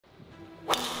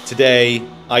Today,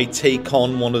 I take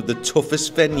on one of the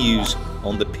toughest venues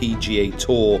on the PGA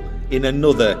Tour in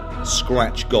another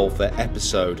Scratch Golfer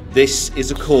episode. This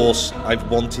is a course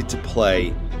I've wanted to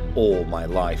play all my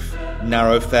life.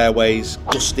 Narrow fairways,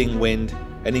 gusting wind,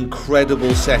 an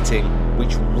incredible setting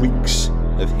which reeks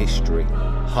of history.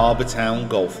 Harbour Town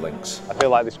golf links. I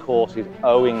feel like this course is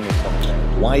owing me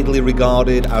something. Widely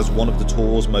regarded as one of the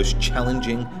tour's most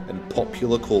challenging and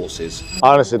popular courses.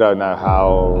 I honestly don't know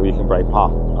how you can break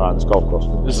par around this golf course.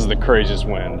 This is the craziest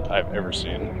wind I've ever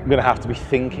seen. I'm going to have to be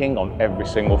thinking on every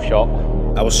single shot.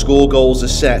 Our score goals are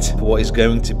set for what is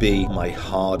going to be my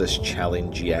hardest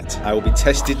challenge yet. I will be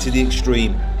tested to the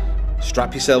extreme.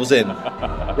 Strap yourselves in.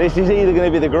 This is either going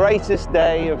to be the greatest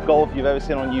day of golf you've ever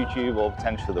seen on YouTube or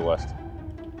potentially the worst.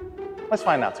 Let's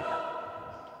find out together.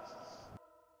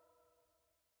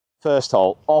 First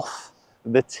hole, off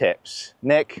the tips.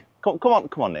 Nick, come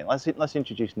on, Nick. Let's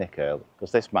introduce Nick early,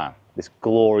 because this man, this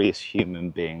glorious human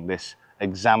being, this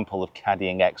example of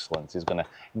caddying excellence is going to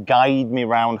guide me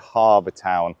around Harbour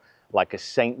Town like a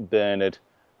Saint Bernard,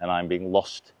 and I'm being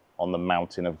lost on the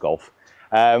mountain of golf.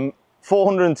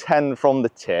 410 from the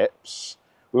tips.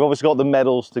 We've obviously got the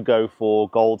medals to go for: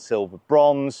 gold, silver,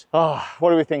 bronze.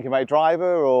 What are we thinking, mate?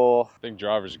 Driver or? I think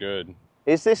driver's good.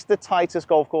 Is this the tightest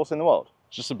golf course in the world?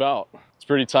 Just about. It's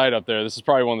pretty tight up there. This is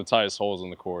probably one of the tightest holes in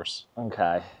the course.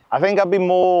 Okay. I think I'd be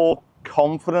more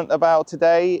confident about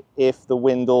today if the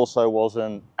wind also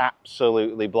wasn't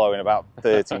absolutely blowing about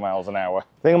 30 miles an hour.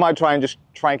 I think I might try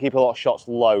and keep a lot of shots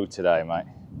low today, mate.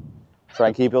 Try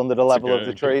and keep it under the level of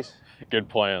the trees. Good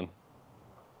plan.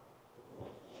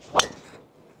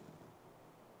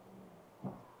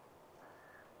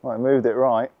 Well, I moved it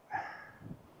right.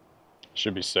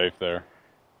 Should be safe there.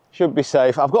 Should be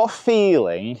safe. I've got a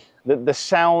feeling that the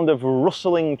sound of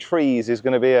rustling trees is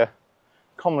going to be a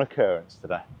common occurrence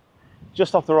today.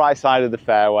 Just off the right side of the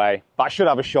fairway, but I should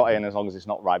have a shot in as long as it's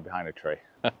not right behind a tree.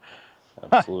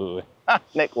 Absolutely.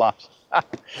 Nick laughs.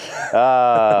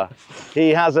 He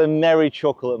has a merry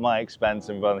chuckle at my expense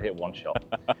and we've only hit one shot.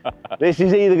 This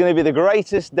is either going to be the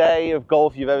greatest day of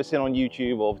golf you've ever seen on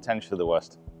YouTube or potentially the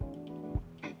worst.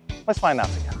 Let's find out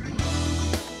together.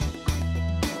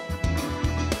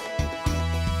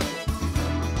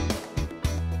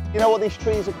 You know what these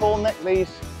trees are called, Nick?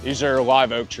 These are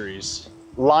live oak trees.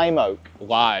 Lime oak.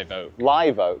 Live oak.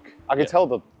 Live oak. I can tell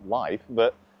the live,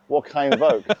 but what kind of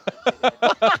oak?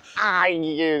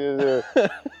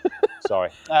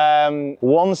 Sorry.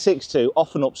 162,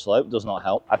 off and upslope, does not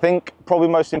help. I think probably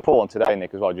most important today,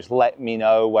 Nick, as well, just let me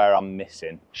know where I'm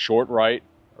missing. Short right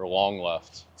or long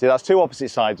left. See, that's two opposite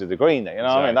sides of the green there, you know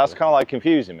what I mean? That's kind of like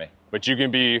confusing me. But you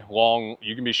can be long,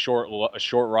 you can be short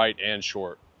right and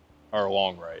short, or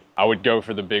long right. I would go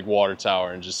for the big water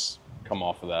tower and just come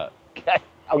off of that. Okay.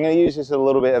 I'm going to use this as a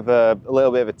little bit of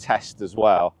a test as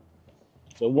well.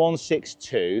 So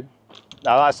 162,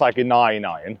 now that's like a 9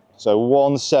 iron. So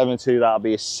 172, that'll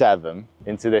be a 7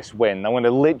 into this wind. I'm going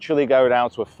to literally go down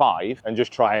to a 5 and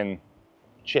just try and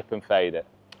chip and fade it.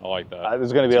 I like that.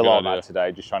 There's going to be a lot of that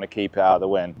today, just trying to keep it out of the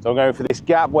wind. So I'm going for this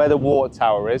gap where the water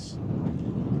tower is.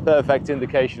 Perfect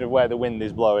indication of where the wind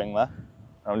is blowing there.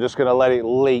 I'm just going to let it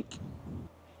leak.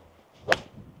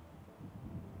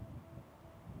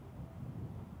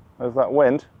 There's that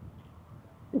wind.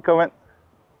 You coming?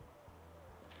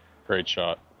 Great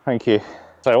shot. Thank you.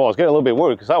 So I was getting a little bit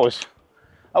worried because that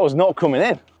was not coming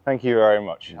in. Thank you very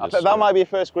much. I think that might be a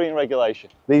first green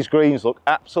regulation. These greens look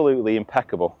absolutely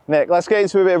impeccable. Nick, let's get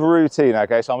into a bit of a routine,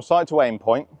 okay? So I'm starting to aim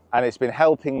point and it's been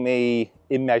helping me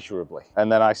immeasurably.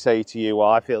 And then I say to you, well,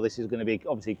 I feel this is going to be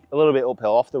obviously a little bit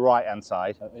uphill off the right-hand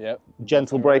side. Yep.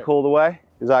 Gentle break all the way.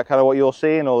 Is that kind of what you're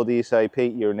seeing, or do you say,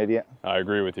 Pete, you're an idiot? I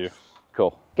agree with you.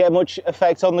 Cool. Get much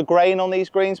effect on the grain on these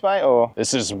greens, mate, or?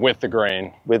 This is with the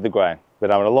grain. With the grain. Been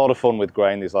having a lot of fun with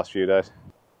grain these last few days.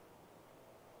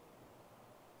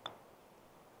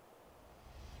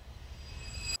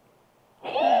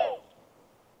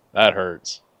 That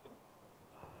hurts.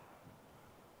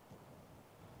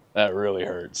 That really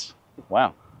hurts.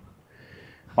 Wow.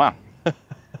 Wow.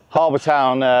 Harbour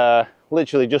Town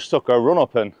literally just took a run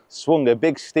up and swung a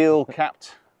big steel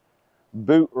capped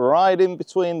boot right in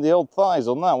between the old thighs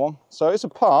on that one. So it's a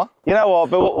par. You know what,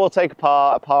 but we'll take a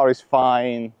par. A par is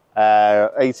fine.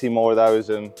 80 more of those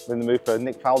and we're in the mood for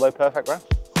Nick Faldo perfect round.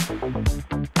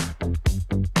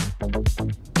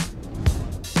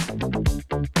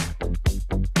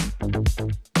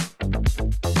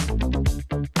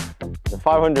 The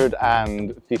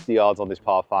 550 yards on this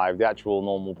par 5, the actual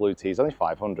normal blue tee is only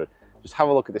 500. Just have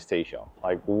a look at this tee shot.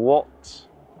 Like, what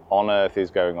on earth is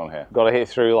going on here? Got to hit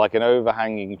through like an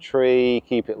overhanging tree,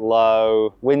 keep it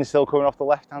low. Wind still coming off the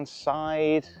left-hand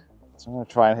side. So I'm going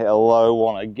to try and hit a low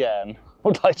one again.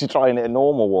 I'd like to try and hit a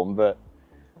normal one, but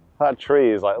that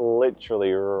tree is like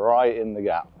literally right in the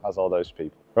gap, as are those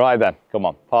people. Right then, come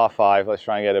on, par 5, let's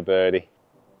try and get a birdie.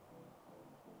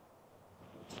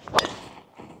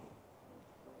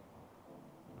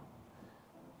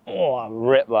 Oh, I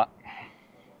ripped that.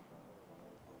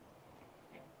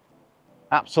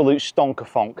 Absolute stonker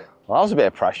fonk. Well, that was a bit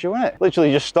of pressure, wasn't it?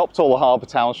 Literally just stopped all the Harbour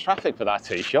Town's traffic for that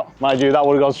tee shot. Mind you, that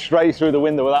would have gone straight through the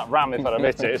window with that ram if I'd have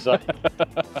hit it. So.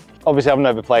 Obviously, I've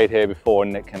never played here before,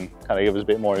 and Nick can kind of give us a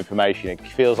bit more information. It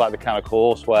feels like the kind of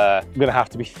course where I'm going to have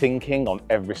to be thinking on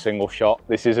every single shot.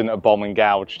 This isn't a bomb and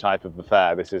gouge type of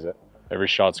affair, this is it. Every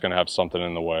shot's going to have something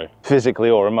in the way. Physically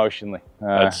or emotionally.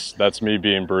 That's me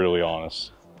being brutally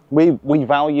honest. We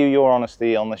value your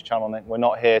honesty on this channel, Nick. We're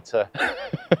not here to...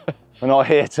 We're not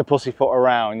here to pussyfoot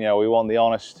around, you know, we want the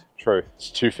honest truth. It's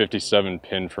 257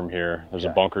 pin from here. There's a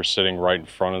bunker sitting right in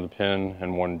front of the pin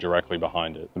and one directly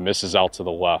behind it. The miss is out to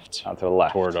the left. Out to the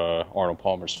left. Toward Arnold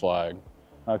Palmer's flag.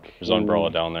 Okay. There's an umbrella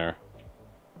down there.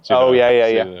 Oh,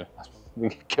 yeah.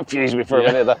 You confused me for a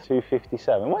minute there.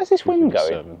 257. Where's this wind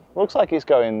going? Looks like it's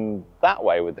going that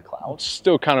way with the clouds. It's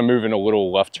still kind of moving a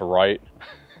little left to right.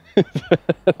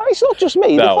 It's not just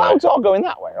me. The clouds are going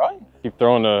that way, right? Keep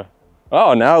throwing the...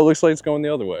 Oh, now it looks like it's going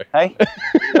the other way. Hey,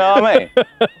 you know what I mean?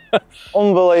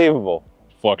 Unbelievable.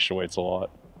 Fluctuates a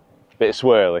lot. Bit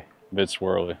swirly. Bit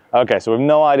swirly. Okay, so we've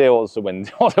no idea what the wind's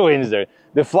doing.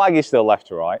 The flag is still left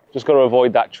to right. Just got to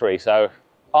avoid that tree. So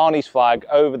Arnie's flag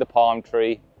over the palm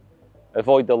tree.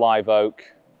 Avoid the live oak.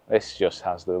 This just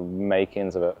has the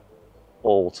makings of an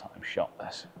all-time shot,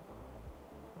 this.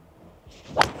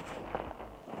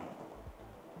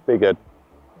 Be good.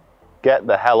 Get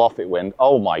the hell off it, wind.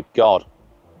 Oh my God.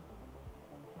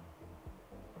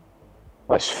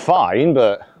 Well, it's fine,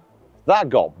 but that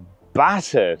got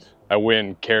battered. That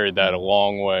wind carried that a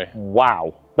long way.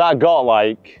 Wow. That got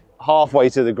like halfway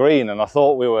to the green and I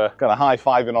thought we were kind of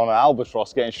high-fiving on an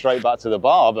albatross getting straight back to the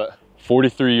bar, but...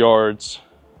 43 yards.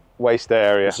 Waist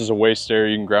area. This is a waist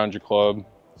area, you can ground your club.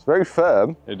 It's very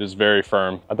firm. It is very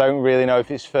firm. I don't really know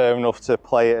if it's firm enough to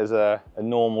play it as a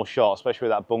normal shot, especially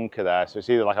with that bunker there. So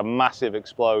it's either like a massive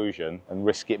explosion and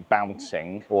risk it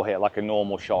bouncing, or hit like a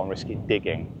normal shot and risk it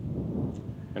digging.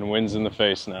 And wind's in the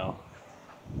face now.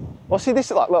 Well, see, this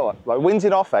is like, look, like wind's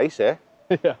in our face here.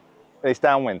 Yeah. And it's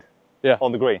downwind. Yeah.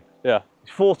 On the green. Yeah.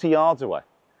 It's 40 yards away.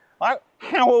 Like,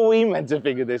 how are we meant to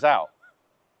figure this out?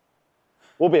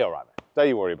 We'll be all right. Don't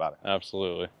you worry about it.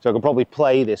 Absolutely. So I could probably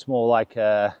play this more like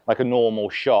a normal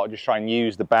shot, just try and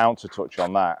use the bouncer touch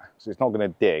on that. So it's not going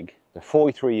to dig. So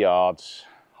 43 yards,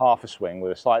 half a swing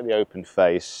with a slightly open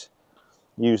face.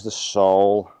 Use the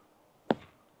sole,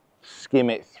 skim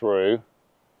it through.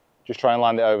 Just try and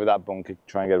land it over that bunker,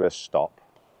 try and get a bit of stop.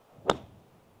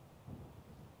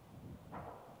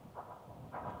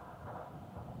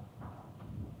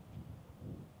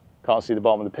 Can't see the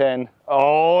bottom of the pin.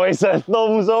 Oh, it's a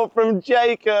thumbs up from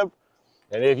Jacob.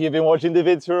 And if you've been watching the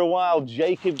vids for a while,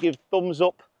 Jacob gives thumbs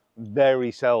up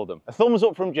very seldom. A thumbs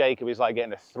up from Jacob is like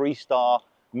getting a 3-star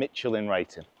Michelin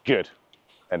rating. Good.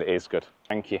 And it is good.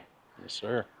 Thank you. Yes,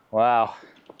 sir. Wow.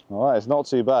 All right, it's not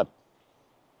too bad.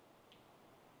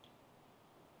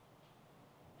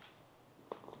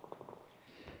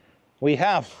 We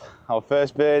have our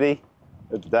first birdie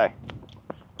of the day.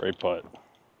 Great putt.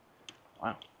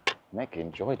 Wow. Nick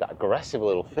enjoyed that aggressive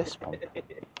little fist pump.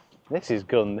 This is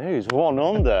good news. 1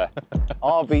 under.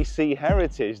 RBC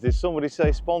Heritage. Did somebody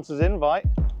say sponsors invite?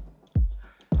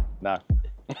 No.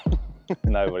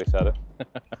 Nobody said it.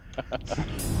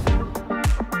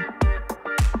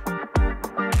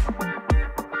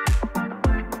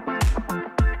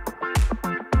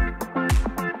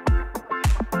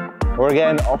 We're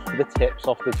again off the tips,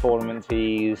 off the tournament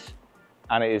tees,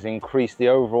 and it has increased the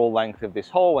overall length of this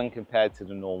hole when compared to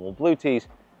the normal blue tees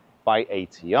by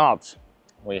 80 yards.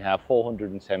 We have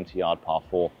 470 yard par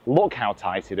 4. Look how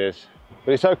tight it is,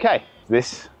 but it's okay.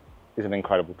 This is an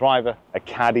incredible driver. A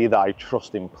caddy that I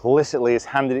trust implicitly has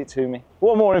handed it to me.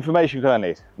 What more information could I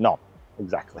need? None,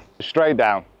 exactly. Straight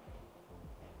down.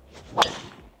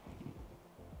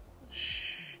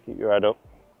 Keep your head up.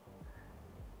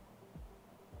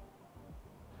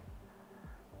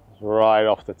 It's right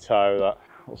off the toe, that.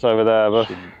 What's over there,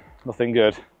 but nothing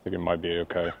good. I think it might be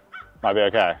okay. Might be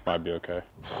okay. Might be okay.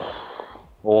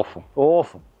 Awful,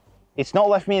 awful. It's not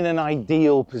left me in an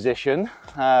ideal position,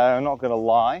 I'm not gonna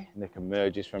lie. Nick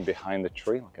emerges from behind the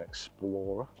tree like an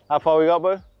explorer. How far we got,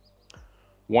 Boo?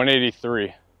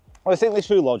 183. Well, I think this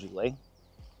through logically.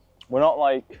 We're not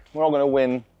gonna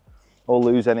win or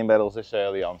lose any medals this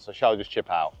early on, so shall I just chip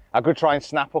out? I could try and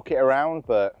snap hook it around,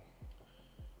 but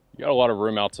You got a lot of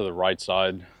room out to the right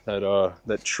side.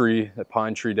 That tree, that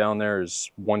pine tree down there is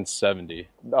 170.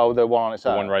 oh, the one on its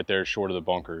The own. one right there short of the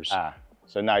bunkers. Ah,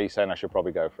 so now you're saying I should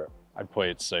probably go for it. I'd play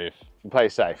it safe. You play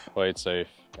it safe. Play it safe.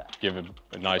 Okay. Give it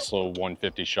a nice little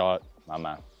 150 shot. My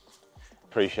man.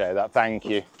 Appreciate that, thank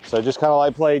you. So just kind of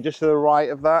like play just to the right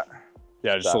of that?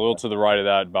 Yeah, just a little to the right of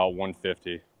that, about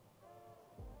 150.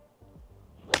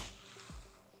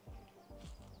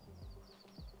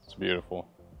 It's beautiful.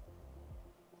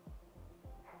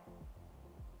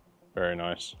 Very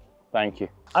nice. Thank you.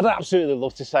 I'd absolutely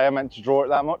love to say I meant to draw it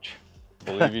that much,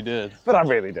 Believe you did. but I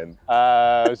really didn't.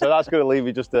 So that's going to leave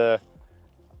me just a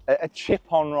chip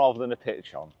on rather than a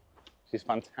pitch on, which is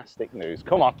fantastic news.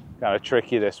 Come on. Kind of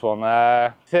tricky this one.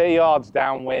 30 yards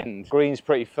downwind. Green's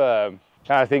pretty firm.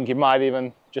 Kind of think it might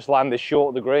even just land this short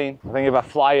of the green. I think if I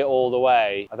fly it all the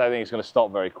way, I don't think it's going to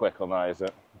stop very quick on that, is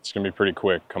it? It's gonna be pretty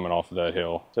quick coming off of that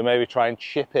hill. So maybe try and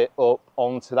chip it up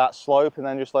onto that slope and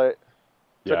then just let it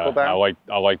trickle Yeah, down.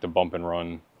 I like the bump and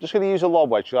run. Just going to use a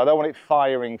lob wedge, because I don't want it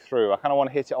firing through. I kind of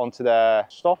want to hit it onto there,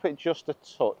 stop it just a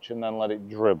touch and then let it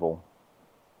dribble.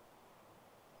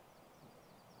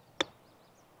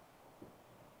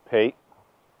 Pete.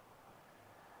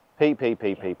 Pete. Do you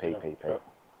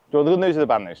want the good news or the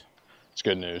bad news? It's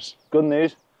good news. Good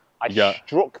news, I You got-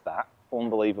 struck that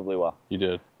unbelievably well. You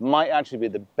did. Might actually be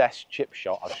the best chip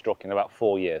shot I've struck in about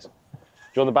 4 years. Do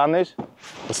you want the bad news?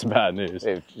 That's the bad news.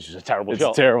 It's just a terrible It's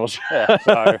shot. a terrible shot. Yeah,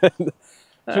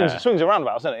 so swings and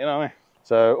roundabouts, isn't it? You know what I mean?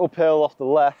 So uphill off the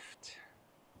left.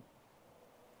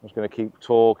 I'm just going to keep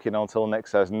talking until Nick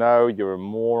says, no, you're a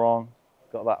moron.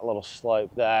 Got that little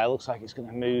slope there. Looks like it's going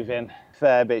to move in a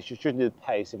fair bit. It's just due to the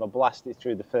pace. If I blast it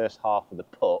through the first half of the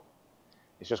putt,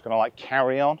 it's just going to like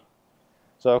carry on.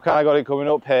 So I've kind of got it coming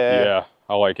up here. Yeah,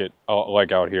 I like it. I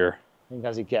like out here. I think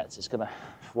as it gets, it's going to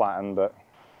flatten, but.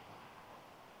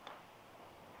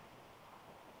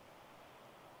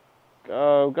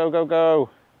 Go, go, go, go.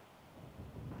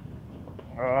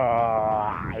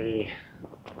 I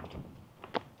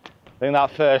think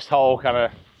that first hole kind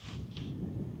of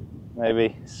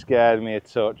maybe scared me a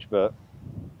touch, but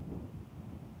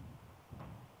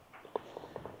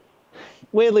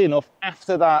weirdly enough,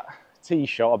 after that tee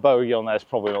shot, a bogey on there is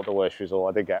probably not the worst result.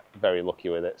 I did get very lucky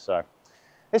with it, so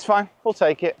it's fine. We'll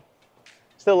take it.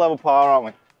 Still level par, aren't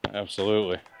we?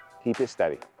 Absolutely. Keep it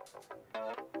steady.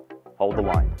 Hold the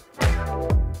line.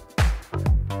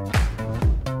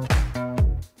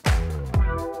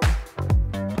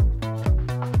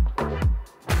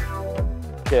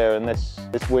 Here, and this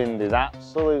wind is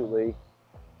absolutely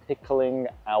pickling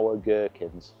our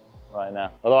gherkins right now.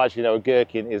 Although actually, no, a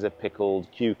gherkin is a pickled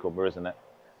cucumber, isn't it?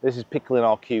 This is pickling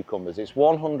our cucumbers. It's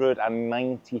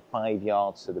 195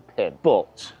 yards to the pin,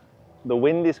 but the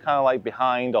wind is kind of like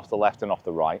behind off the left and off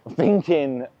the right. I'm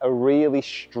thinking a really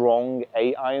strong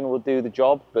 8-iron would do the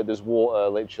job, but there's water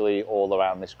literally all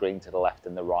around this green to the left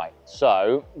and the right.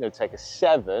 So I'm going to take a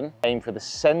 7, aim for the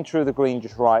center of the green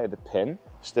just right at the pin.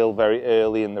 Still very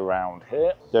early in the round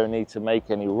here. Don't need to make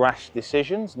any rash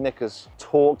decisions. Nick has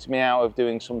talked me out of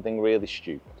doing something really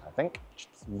stupid, I think. Just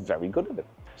very good at it.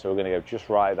 So we're going to go just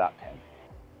right at that pin.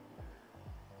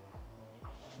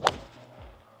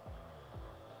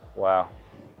 Wow.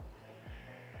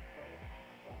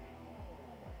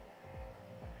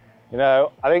 You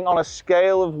know, I think on a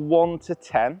scale of 1 to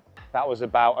 10, that was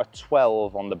about a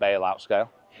 12 on the bailout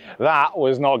scale. That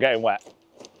was not getting wet.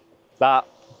 That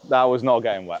was not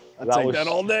getting wet. I'd take that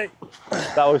all day.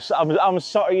 That was, I'm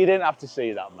sorry, you didn't have to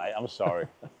see that, mate. I'm sorry.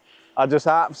 I just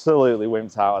absolutely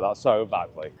wimped out of that so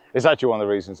badly. It's actually one of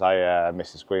the reasons I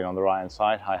missed the screen on the right-hand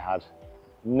side. I had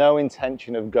no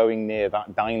intention of going near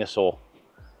that dinosaur,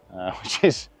 which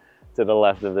is to the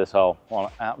left of this hole. One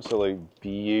absolute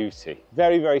beauty.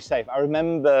 Very, very safe. I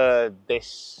remember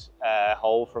this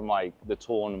hole from like the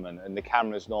tournament, and the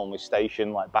camera's normally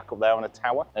stationed like back up there on a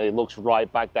tower, and it looks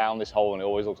right back down this hole, and it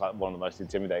always looks like one of the most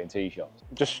intimidating tee shots.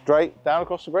 Just straight down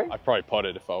across the green? I'd probably putt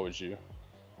it if I was you.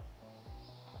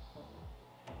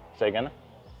 Say again?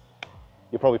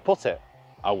 You probably put it?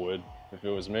 I would, if it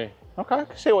was me. Okay, I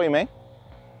can see what you mean.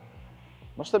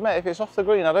 Must admit, if it's off the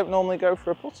green, I don't normally go for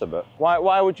a putter, but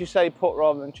why would you say putt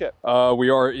rather than chip?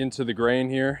 We are into the grain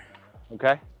here.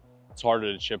 Okay. It's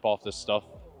harder to chip off this stuff.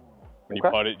 When you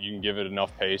Okay. putt it, you can give it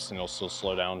enough pace and it'll still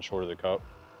slow down short of the cup.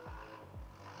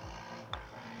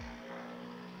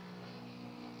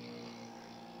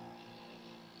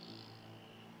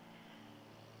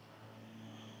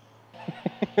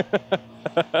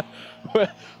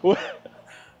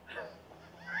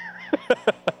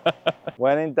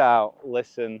 When in doubt,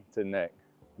 listen to Nick.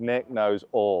 Nick knows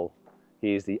all.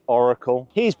 He's the Oracle.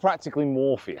 He's practically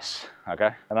Morpheus,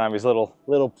 okay? And I'm his little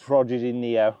prodigy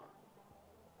Neo.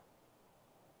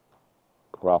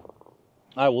 Well,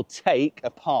 I will take a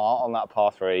par on that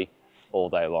par 3 all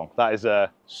day long. That is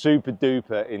a super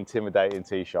duper intimidating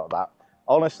tee shot, that.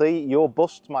 Honestly, your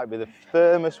bust might be the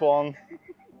firmest one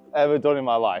ever done in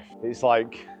my life. It's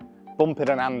like bumping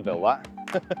an anvil, that.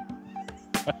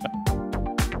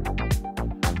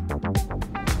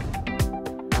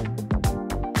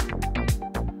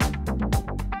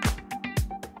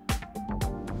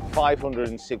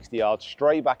 560 yards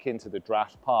straight back into the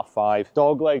draft, par 5.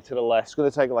 Dog leg to the left. It's going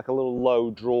to take like a little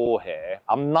low draw here.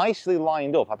 I'm nicely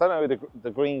lined up. I don't know who the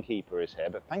greenkeeper is here,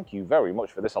 but thank you very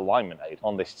much for this alignment aid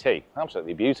on this tee.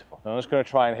 Absolutely beautiful. I'm just going to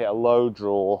try and hit a low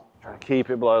draw. Try to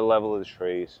keep it below the level of the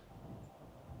trees.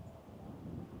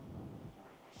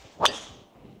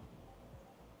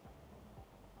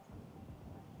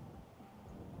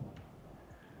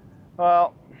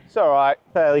 Well, it's all right.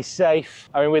 Fairly safe.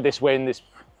 I mean, with this wind, it's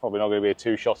probably not going to be a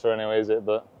 2-shotter anyway, is it?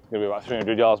 But it's going to be about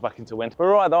 300 yards back into wind.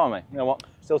 We're all right though, aren't we? You know what?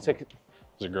 Still ticket.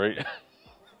 It's a great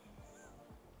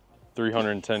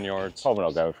 310 yards. Probably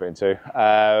not going for it in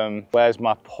 2. Where's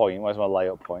my point? Where's my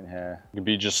layup point here? You could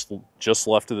be just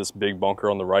left of this big bunker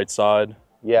on the right side.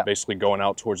 Yeah. Basically going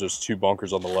out towards those 2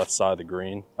 bunkers on the left side of the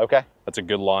green. Okay. That's a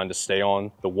good line to stay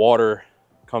on. The water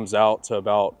comes out to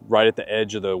about right at the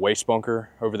edge of the waste bunker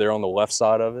over there on the left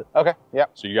side of it. Okay, yeah.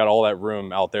 So you got all that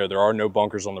room out there. There are no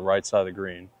bunkers on the right side of the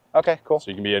green. Okay, cool.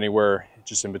 So you can be anywhere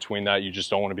just in between that. You just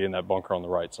don't want to be in that bunker on the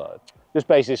right side. Just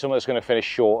basically someone that's going to finish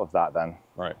short of that then.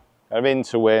 Right. I'm in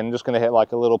to win, just going to hit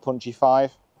like a little punchy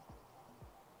 5.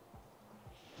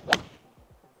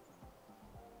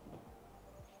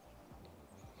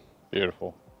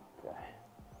 Beautiful.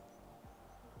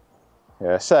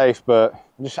 Yeah, safe, but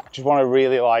I just want to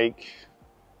really like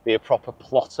be a proper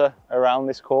plotter around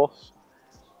this course.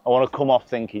 I want to come off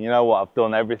thinking, you know what, I've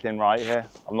done everything right here.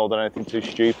 I've not done anything too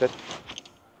stupid.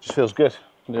 Just feels good.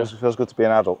 Yeah. It feels good to be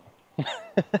an adult.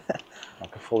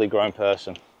 Like a fully grown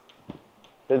person.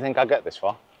 Didn't think I'd get this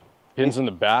far. Pins in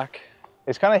the back.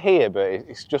 It's kind of here, but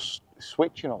it's just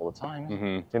switching all the time.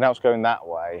 Mm-hmm. See, now it's going that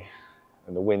way,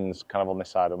 and the wind's kind of on this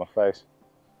side of my face.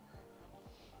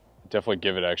 Definitely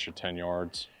give it extra 10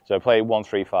 yards. So play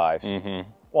 135. Mm-hmm.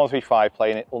 135,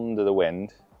 playing it under the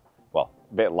wind. Well,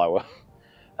 a bit lower.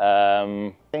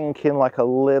 Thinking like a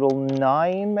little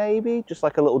 9 maybe, just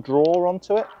like a little draw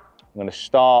onto it. I'm going to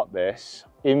start this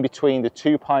in between the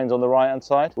 2 pines on the right hand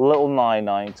side. Little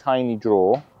 9-9, tiny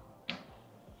draw.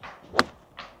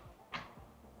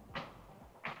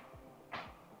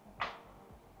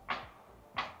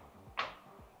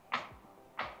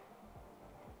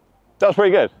 That was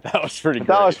pretty good. That was pretty good.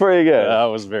 That was pretty good. That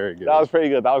was very good. That was pretty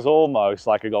good. That was almost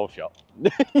like a golf shot. You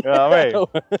know what I mean?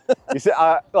 You see,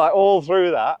 like all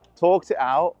through that, talked it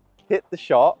out, hit the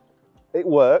shot, it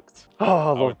worked.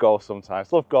 Oh, I love golf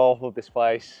sometimes. Love golf, love this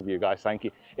place. You guys, thank you.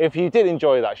 If you did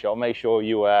enjoy that shot, make sure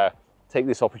you take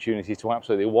this opportunity to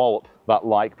absolutely wallop that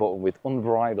like button with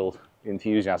unbridled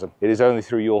enthusiasm. It is only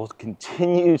through your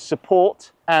continued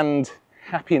support and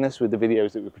happiness with the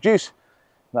videos that we produce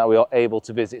that we are able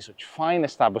to visit such fine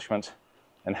establishments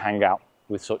and hang out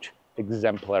with such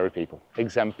exemplary people.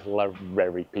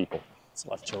 Exemplary people. It's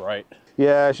left to right.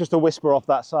 Yeah, it's just a whisper off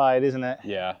that side, isn't it?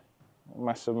 Yeah.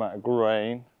 Massive amount of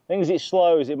grain. Things it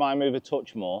slows, it might move a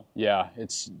touch more. Yeah,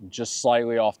 it's just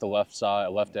slightly off the left side,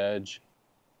 left edge.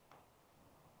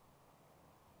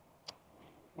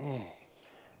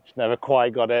 Just never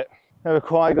quite got it. Never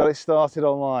quite got it started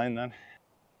online then.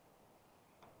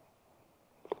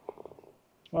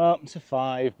 Well, it's a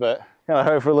 5, but I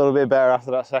hope for a little bit better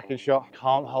after that second shot.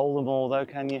 Can't hold them all though,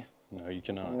 can you? No, you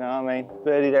cannot. You know what I mean?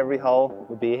 Birdied every hole,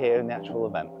 we'll be here in the actual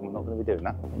event, and we're not going to be doing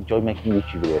that. Enjoy making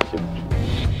YouTube videos too much.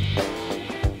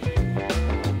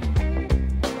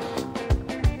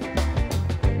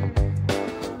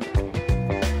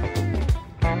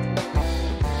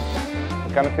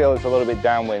 I kind of feel it's a little bit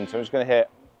downwind, so I'm just going to hit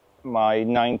my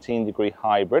 19-degree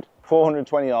hybrid.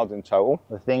 420 yards in total.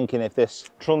 I'm thinking if this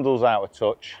trundles out a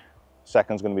touch,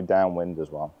 second's going to be downwind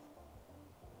as well.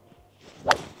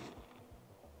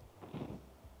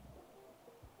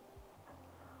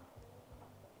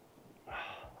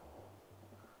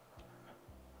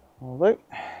 Although,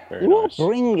 you are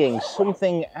bringing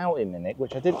something out in me, Nick,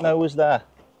 which I didn't know was there.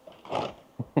 A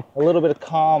little bit of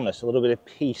calmness, a little bit of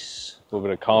peace. A little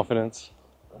bit of confidence.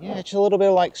 Yeah, just a little bit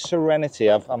of like serenity.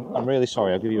 I'm really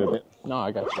sorry, I'll give you a bit. No,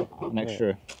 I got you. An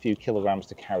extra few kilograms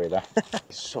to carry that.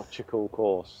 It's such a cool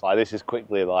course. Like this is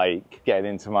quickly like getting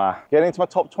into my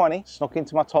top 20. Snuck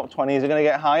into my top 20. Is it going to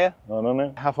get higher? I don't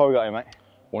know. How far we got here, mate?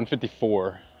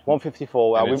 154.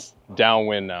 154. And it's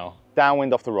downwind now.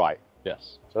 Downwind off the right.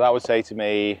 Yes. So that would say to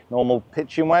me, normal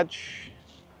pitching wedge.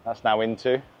 That's now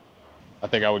into. I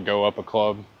think I would go up a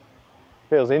club.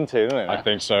 Feels into, doesn't it? I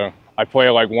think so. I play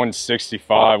like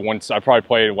 165. I probably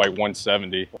play it like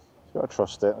 170. Just gotta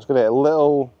trust it. It's gonna hit a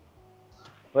little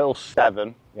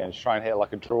 7. Again, just try and hit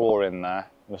like a draw in there. I'm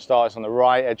gonna start this on the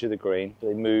right edge of the green. So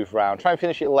they move round. Try and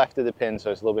finish it left of the pin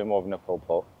so it's a little bit more of an uphill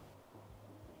putt.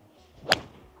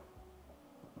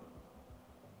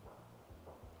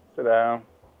 Sit down.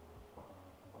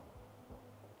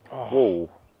 Oh.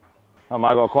 I might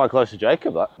have got quite close to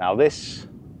Jacob that. Now this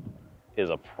is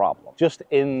a problem. Just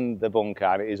in the bunker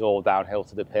and it is all downhill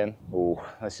to the pin. Ooh,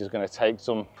 this is going to take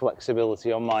some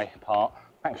flexibility on my part.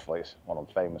 Thankfully it's what I'm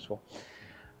famous for.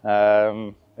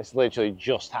 It's literally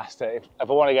just has to, if I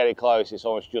want to get it close, it's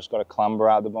almost just got to clamber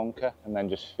out the bunker and then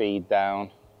just feed down.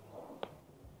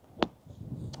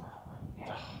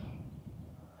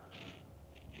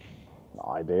 Not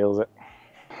ideal, is it?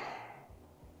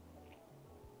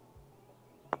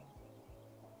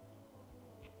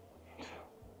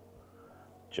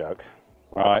 Joke.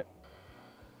 All right.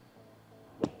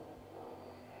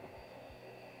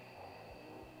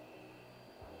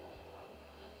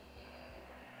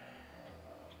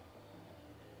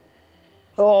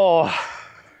 Oh,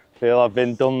 feel I've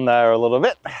been done there a little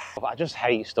bit. I just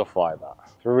hate stuff like that.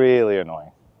 It's really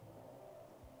annoying.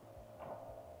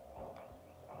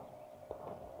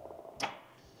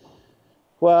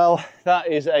 Well,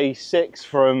 that is a 6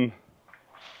 from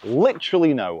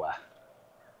literally nowhere.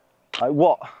 Like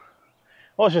what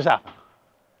just happened?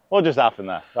 What just happened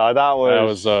there? That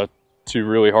was 2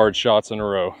 really hard shots in a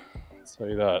row. I'll tell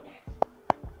you that.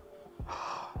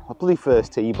 I believe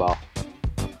first tee bar.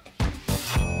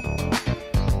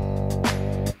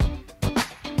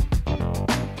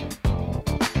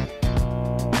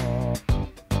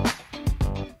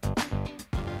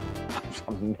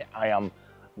 I am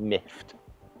miffed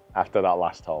after that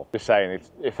last hole. Just saying,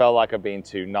 it felt like I've been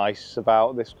too nice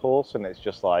about this course and it's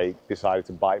just like decided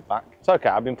to bite back. It's okay,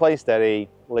 I've been playing steady,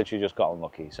 literally just got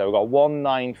unlucky. So we've got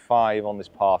 195 on this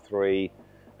par 3,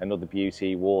 another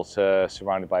beauty, water,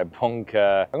 surrounded by a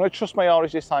bunker. I'm gonna trust my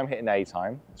yardage this time, hitting A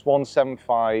time. It's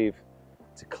 175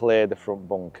 to clear the front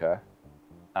bunker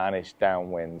and it's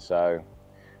downwind. So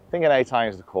I think an A time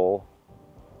is the call.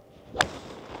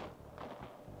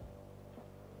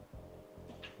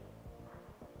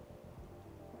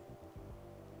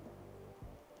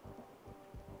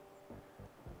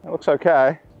 It looks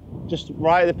okay. Just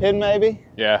right at the pin, maybe?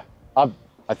 Yeah. I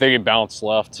think it bounced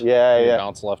left. Yeah. It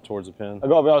bounced left towards the pin. I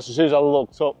gotta be honest, as soon as I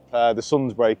looked up, the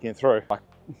sun's breaking through. My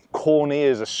corn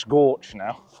ears are scorched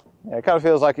now. Yeah, it kind of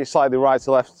feels like it's slightly right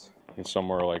to left. It's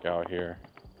somewhere like out here.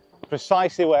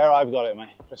 Precisely where I've got it, mate.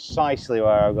 Precisely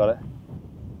where I've got it.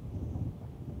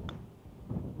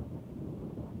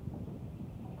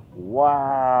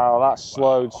 Wow, that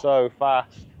slowed so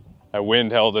fast. That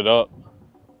wind held it up.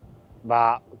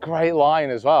 That great line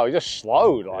as well. It just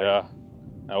slowed. Like. Yeah,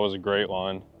 that was a great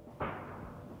line.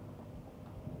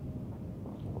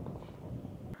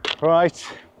 Right,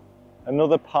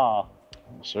 another par.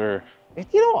 Sure.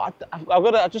 You know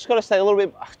what? I've just got to say a little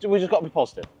bit. We just got to be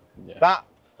positive. Yeah.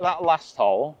 That last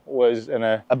hole was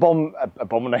an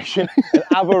abomination, an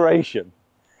aberration.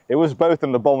 It was both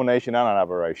an abomination and an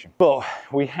aberration. But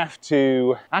we have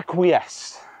to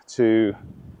acquiesce to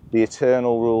the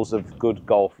eternal rules of good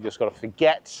golf. You just got to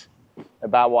forget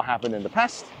about what happened in the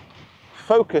past,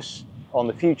 focus on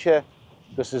the future,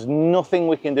 because there's nothing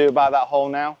we can do about that hole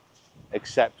now,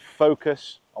 except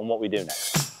focus on what we do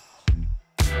next.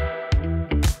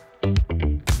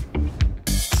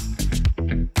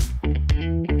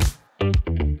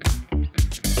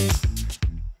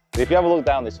 If you have a look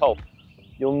down this hole,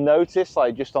 you'll notice,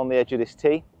 like just on the edge of this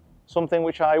tee, something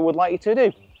which I would like you to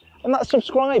do, and that's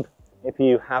subscribe. If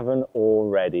you haven't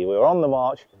already, we're on the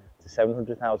march to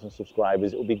 700,000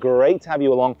 subscribers. It would be great to have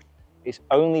you along. It's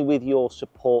only with your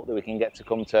support that we can get to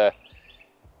come to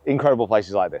incredible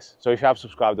places like this. So if you have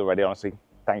subscribed already, honestly,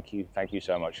 thank you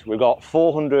so much. We've got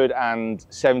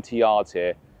 470 yards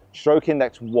here, stroke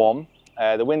index 1.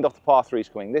 The wind off the par 3 is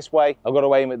coming this way. I've got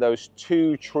to aim at those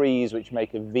 2 trees which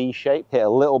make a V shape, hit a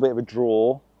little bit of a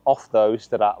draw off those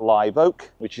to that live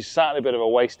oak, which is sat in a bit of a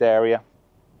waste area.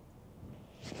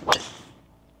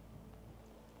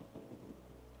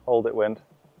 Hold it, wind.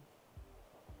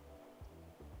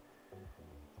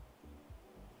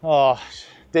 Oh,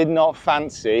 did not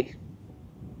fancy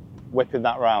whipping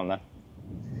that round then.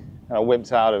 And I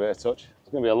wimped out of it a touch. It's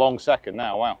going to be a long second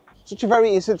now, wow. Such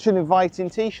an inviting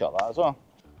tee shot that as well.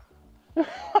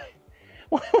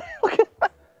 Look at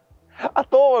that. I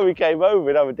thought when we came over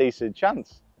we'd have a decent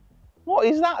chance. What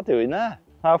is that doing there?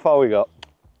 How far we got?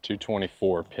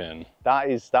 224 pin. That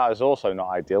is also not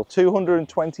ideal.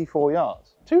 224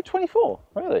 yards. 224,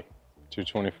 really?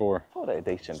 224. I thought they had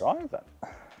a decent drive then.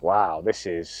 Wow, this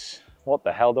is, what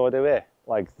the hell do I do here?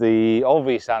 Like the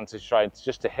obvious answer is trying to,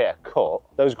 just to hit a cut.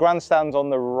 Those grandstands on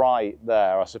the right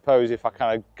there, I suppose if I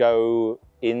kind of go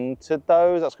into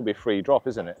those, that's gonna be a free drop,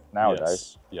 isn't it,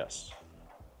 nowadays? Yes.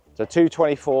 So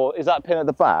 224, is that pin at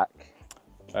the back?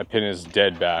 That pin is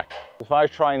dead back. If I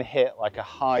try and hit like a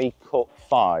high cut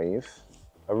 5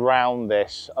 around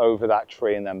this, over that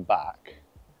tree and then back,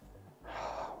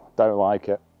 don't like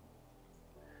it.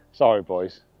 Sorry,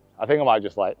 boys. I think I might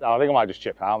just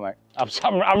chip out, mate.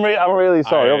 I'm really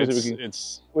sorry. Obviously,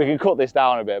 we can cut this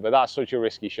down a bit, but that's such a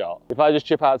risky shot. If I just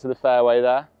chip out to the fairway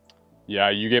there. Yeah,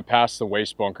 you get past the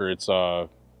waist bunker, it's about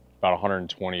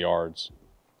 120 yards.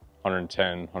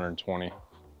 110, 120.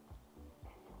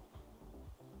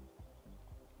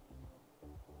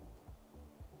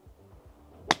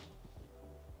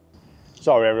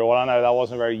 Sorry everyone, I know that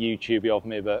wasn't very YouTubey of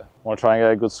me, but I want to try and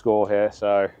get a good score here,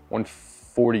 so.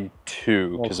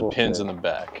 142, because the pin's in the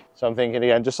back. So I'm thinking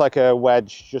again, just like a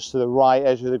wedge, just to the right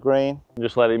edge of the green, and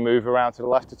just let it move around to the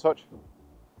left a touch.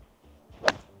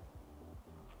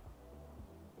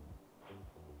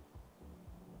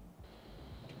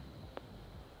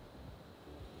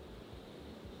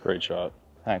 Great shot.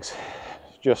 Thanks.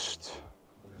 It's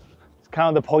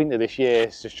kind of the point of this year,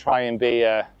 is just try and be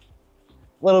a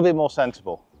little bit more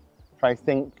sensible. Try and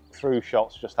think through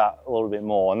shots just that a little bit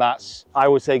more. And that's, I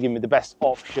would say, give me the best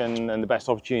option and the best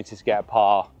opportunity to get a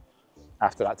par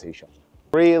after that tee shot.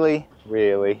 Really,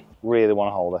 really, really want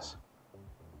to hold this.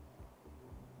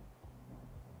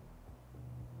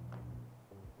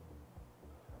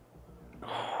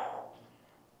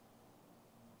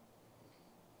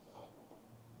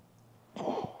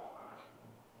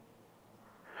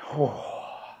 Oh.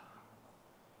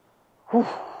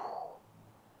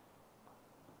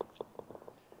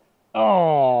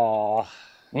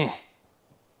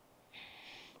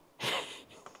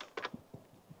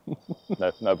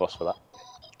 No bus for that.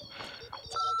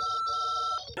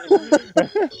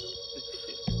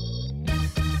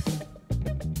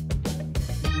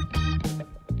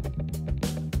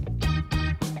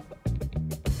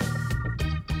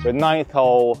 The ninth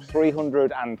hole,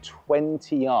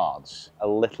 320 yards, a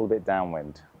little bit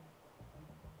downwind.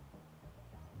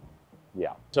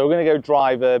 Yeah. So we're going to go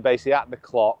driver basically at the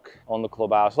clock on the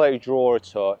clubhouse, let it draw a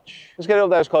touch. Let's get it up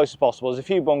there as close as possible. There's a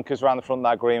few bunkers around the front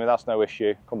of that green, but that's no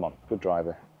issue. Come on, good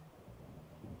driver.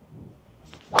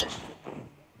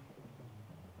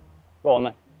 Go on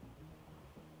then.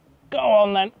 Go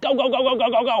on then. Go, go, go, go, go,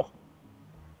 go, go.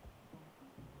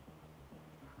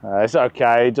 It's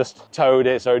okay, just towed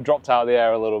it, so it dropped out of the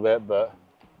air a little bit, but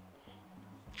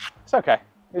it's okay.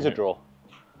 It's a draw.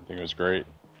 I think it was great.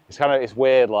 It's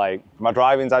weird, like, my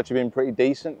driving's actually been pretty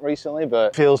decent recently, but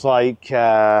it feels like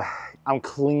I'm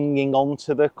clinging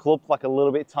onto the club like a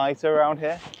little bit tighter around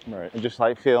here. Right. And just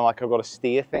like feeling like I've got to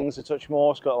steer things a touch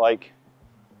more. It's got to like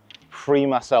free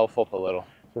myself up a little.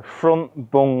 The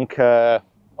front bunker,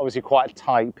 obviously quite a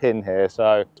tight pin here,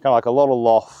 so it's kind of like a lot of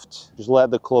loft. Just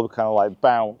let the club kind of like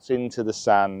bounce into the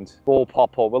sand, ball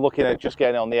pop up. We're looking at just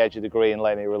getting it on the edge of the green,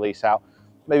 letting it release out.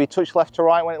 Maybe touch left to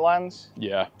right when it lands?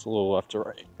 Yeah, it's a little left to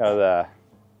right. Kind of there.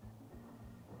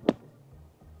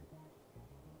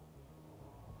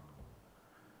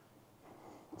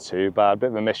 Too bad, bit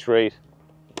of a misread.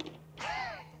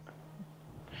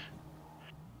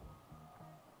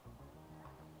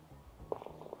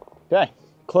 Okay,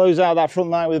 close out that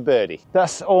front nine with a birdie.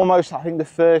 That's almost, I think, the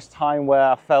first time where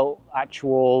I felt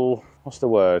actual, what's the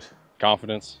word?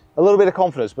 Confidence. A little bit of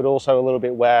confidence, but also a little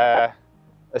bit where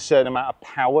a certain amount of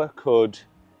power could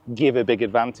give a big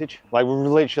advantage. Like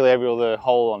literally every other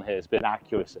hole on here has been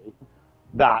accuracy.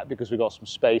 That, because we've got some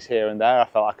space here and there, I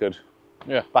felt I could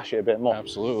bash it a bit more.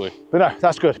 Absolutely. But no,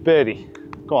 that's good, birdie.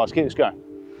 Come on, let's keep this going.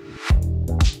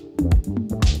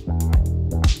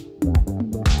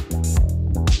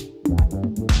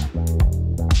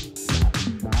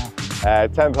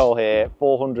 10th hole here,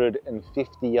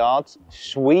 450 yards,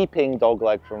 sweeping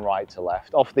dogleg from right to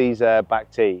left off these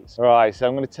back tees. All right, so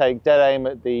I'm going to take dead aim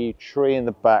at the tree in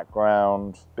the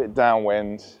background, bit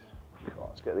downwind. Come on,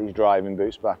 let's get these driving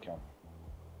boots back on.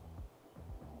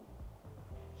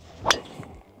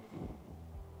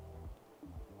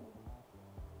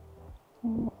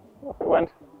 Off it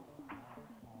went.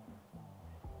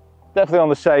 Definitely on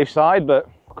the safe side, but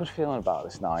good feeling about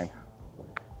this nine.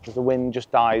 Because the wind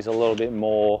just dies a little bit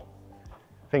more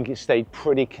think it stayed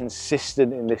pretty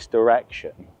consistent in this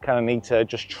direction. Kind of need to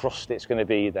just trust it's going to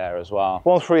be there as well.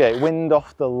 138, wind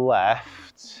off the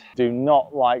left. Do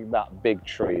not like that big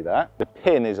tree there. The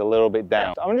pin is a little bit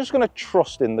down. I'm just going to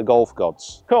trust in the golf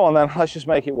gods. Come on then, let's just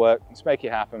make it work. Let's make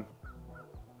it happen.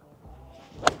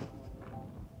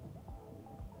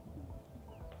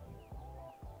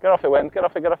 Get off it, wind. Get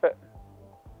off it, get off it.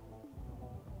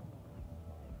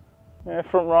 Yeah,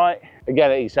 front right.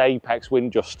 Again, it's apex,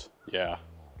 wind just Yeah.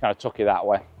 kind of took it that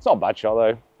way. It's not a bad shot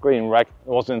though. Green reg. It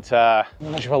wasn't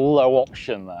much of a low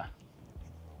option there.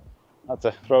 Had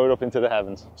to throw it up into the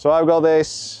heavens. So I've got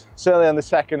this, certainly on the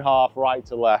second half, right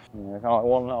to left. Yeah, kind of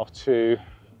like 1.5, 2.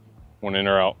 One in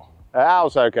or out.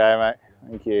 Out's okay, mate.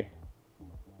 Thank you.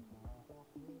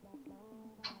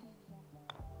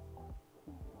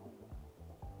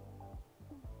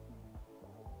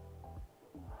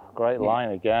 Great line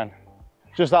again.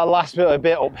 Just that last bit, a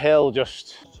bit uphill,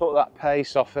 just took that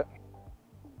pace off it.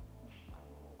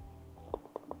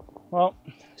 Well,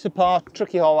 it's a par,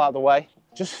 tricky hole out of the way.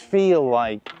 Just feel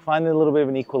like finding a little bit of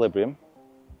an equilibrium.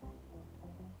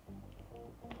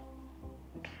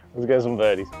 Let's get some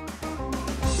birdies.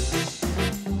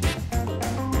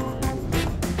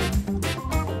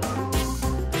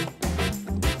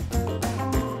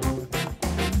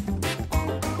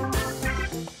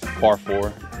 Par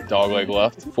 4, dog leg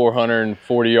left,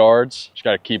 440 yards. Just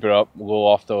got to keep it up a little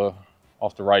off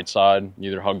the right side.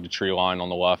 Either hug the tree line on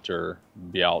the left or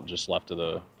be out just left of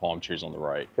the palm trees on the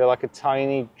right. Feel like a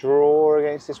tiny draw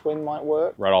against this wind might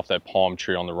work. Right off that palm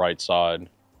tree on the right side.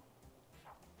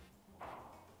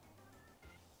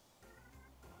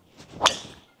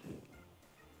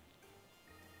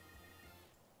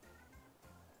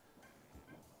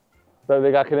 Don't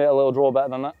think I can hit a little draw better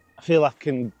than that. I feel I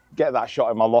can get that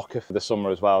shot in my locker for the summer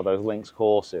as well, those links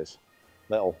courses.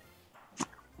 Little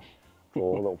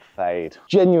fade.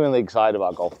 Genuinely excited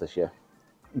about golf this year.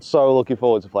 I'm so looking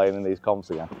forward to playing in these comps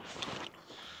again.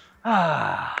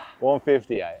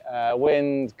 158.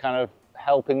 Wind kind of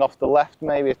helping off the left,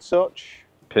 maybe a touch.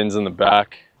 Pins in the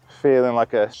back. Feeling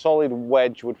like a solid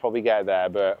wedge would probably get there,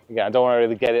 but again, I don't want to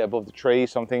really get it above the tree,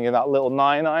 so I'm thinking that little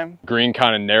 9-iron. Green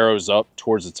kind of narrows up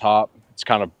towards the top.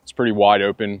 It's pretty wide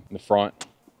open in the front.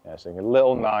 Yeah, so a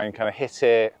little 9, kind of hit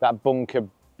it, that bunker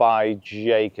by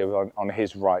Jacob on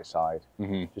his right side.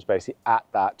 Just basically at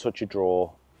that, touch a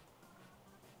draw.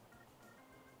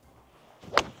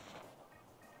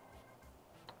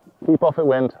 Keep off it,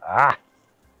 wind.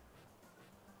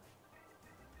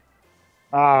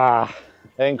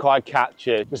 Didn't quite catch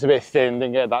it. Just a bit thin,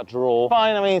 didn't get that draw.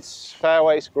 Fine, I mean, it's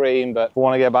fairway screen, but if I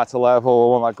want to get back to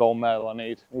level, I want that gold medal, I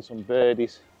need some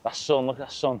birdies. That sun, look at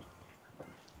that sun.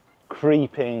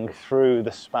 Creeping through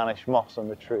the Spanish moss on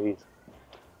the trees.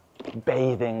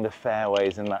 Bathing the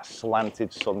fairways in that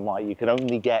slanted sunlight you can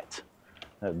only get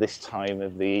at this time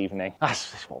of the evening.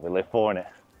 That's what we live for, innit?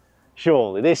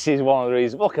 Surely this is one of the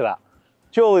reasons, look at that.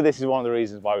 Surely this is one of the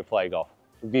reasons why we play golf.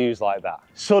 Views like that.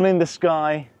 Sun in the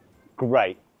sky,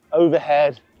 great.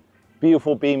 Overhead,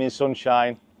 beautiful beaming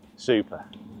sunshine, super.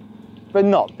 But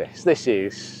not this. This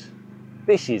is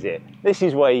it. This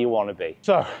is where you want to be.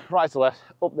 So, right to left,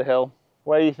 up the hill.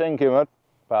 Where are you thinking, bud?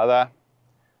 About there.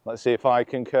 Let's see if I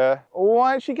concur. Oh,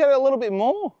 I actually get it a little bit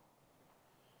more.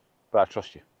 But I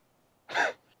trust you.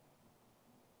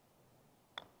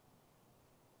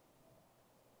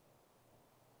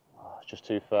 Oh, it's just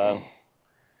too firm.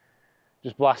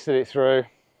 Just blasted it through.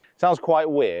 Sounds quite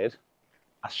weird.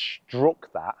 I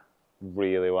struck that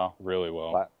really well. Really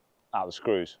well. Like out of the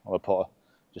screws on the putter.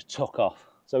 Just took off.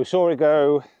 So we saw it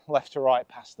go left to right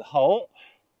past the hole.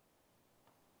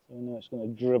 So we know it's going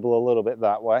to dribble a little bit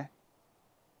that way.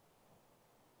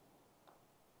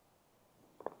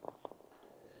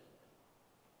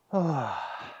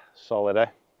 Solid, eh?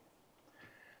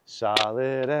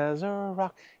 Solid as a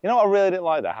rock. You know what I really didn't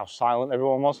like there? How silent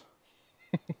everyone was.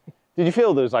 Did you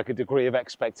feel there was like a degree of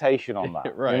expectation on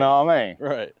that? Right. You know what I mean?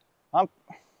 Right. I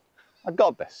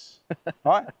got this.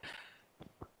 All right?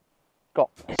 Got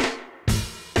this.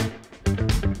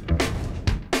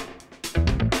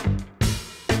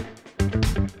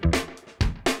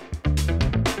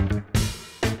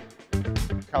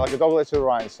 Kind of like a dogleg to the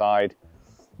right side.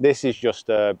 This is just,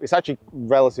 it's actually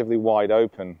relatively wide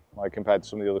open, like compared to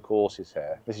some of the other courses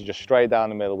here. This is just straight down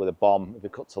the middle with a bomb. If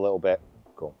it cuts a little bit,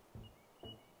 cool.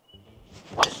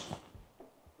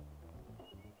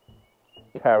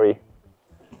 Carry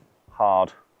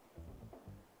hard.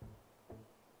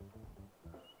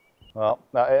 Well,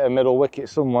 that hit a middle wicket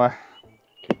somewhere.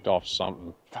 Kicked off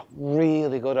something. Felt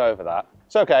really good over that.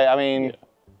 It's okay, I mean,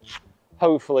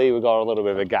 hopefully we've got a little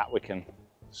bit of a gap we can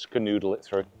canoodle it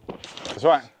through. That's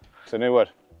right, it's a new word.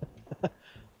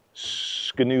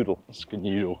 skanoodle.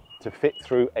 Skanoodle. To fit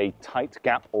through a tight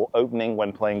gap or opening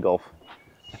when playing golf.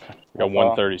 We got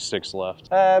 136 left.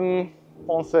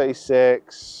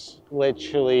 136,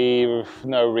 literally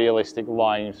no realistic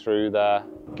line through there.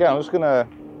 Okay, I'm just gonna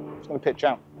pitch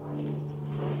out.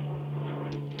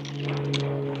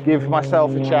 Give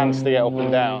myself a chance to get up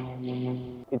and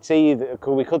down. It's either,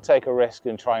 we could take a risk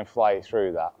and try and fly it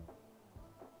through that,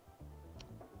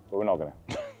 but we're not gonna.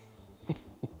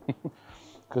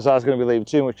 Because that's gonna be leaving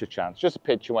too much of a chance. Just a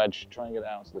pitch wedge, try and get it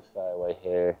out to the fairway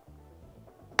here.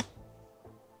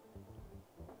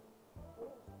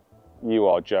 You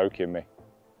are joking me.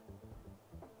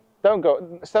 Don't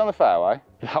go, stay on the fairway.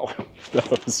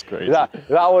 That was great. That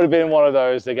would have been one of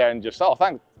those again, just, oh,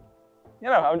 thanks. You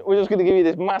know, we're just going to give you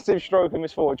this massive stroke of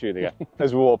misfortune again.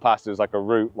 As we walked past, there was like a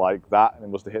route like that, and it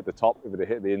must have hit the top if it had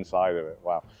hit the inside of it.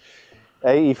 Wow.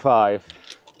 85.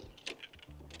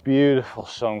 Beautiful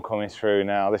sun coming through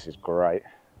now. This is great.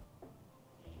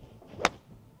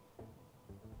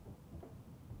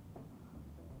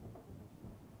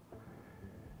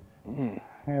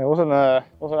 Yeah, it wasn't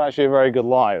actually a very good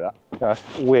lie, that.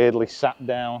 Weirdly sat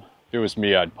down. If it was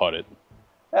me, I'd putt it.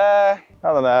 I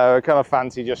don't know, I kind of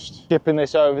fancy just chipping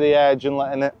this over the edge and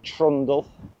letting it trundle.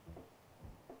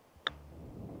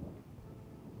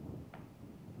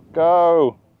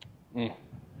 Go. You're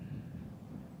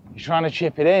trying to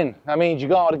chip it in. That means you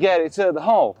got to get it to the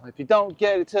hole. If you don't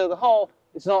get it to the hole,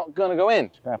 it's not going to go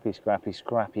in. Scrappy, scrappy,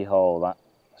 scrappy hole. That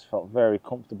just felt very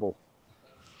comfortable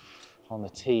on the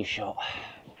tee shot.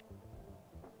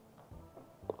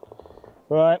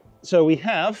 Right, so we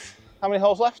have, how many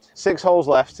holes left? 6 holes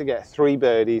left to get 3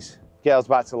 birdies. Get us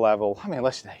back to level. I mean,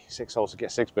 listen, 6 holes to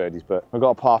get 6 birdies, but we've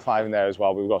got a par 5 in there as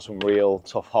well. We've got some real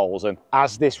tough holes. And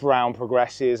as this round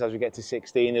progresses, as we get to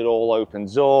 16, it all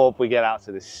opens up. We get out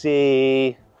to the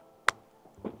sea,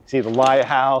 see the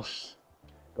lighthouse.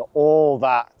 Got all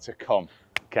that to come.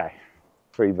 Okay,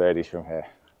 3 birdies from here.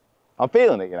 I'm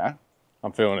feeling it, you know.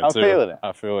 I'm feeling it too. I'm feeling it.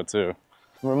 I feel it too.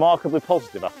 I'm remarkably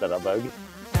positive after that bogey.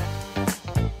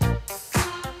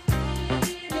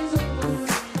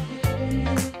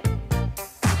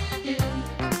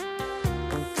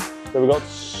 So we've got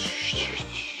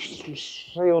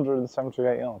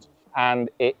 378 yards. And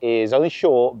it is only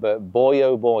short, but boy,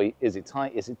 oh boy, is it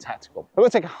tight, is it tactical. I'm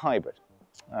gonna take a hybrid.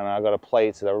 And I've got to play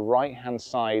it to the right-hand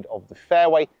side of the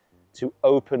fairway to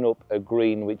open up a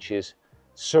green which is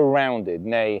surrounded,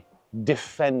 nay,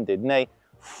 defended, nay,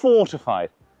 fortified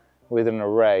with an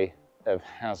array of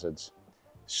hazards.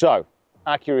 So,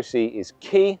 accuracy is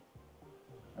key,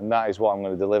 and that is what I'm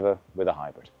going to deliver with a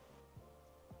hybrid.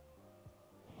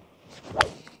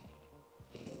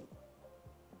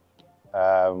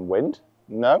 Wind?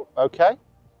 No? Okay.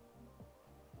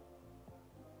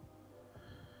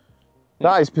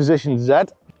 That is position Z.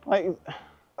 I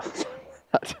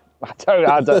don't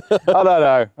know.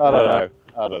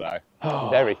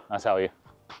 Very, I tell you.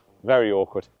 Very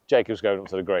awkward. Jacob's going up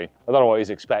to the green. I don't know what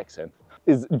he's expecting.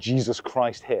 Is Jesus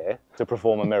Christ here to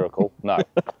perform a miracle? No.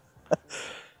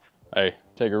 Hey,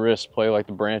 take a risk, play like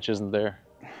the branch isn't there.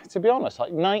 To be honest,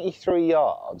 like 93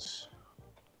 yards.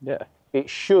 Yeah. It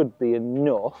should be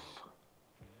enough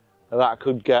that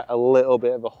could get a little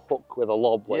bit of a hook with a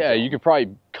lob wedge. Yeah, you could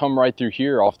probably come right through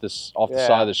here off the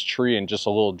side of this tree and just a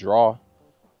little draw.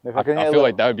 If I feel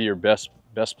like that would be your best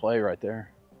play right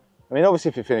there. I mean, obviously,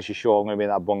 if it finishes short, I'm going to be in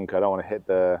that bunker. I don't want to hit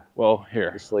the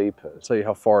sleepers. I'll tell you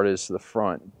how far it is to the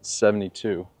front.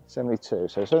 72. 72.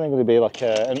 So it's only going to be like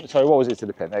a, sorry, what was it to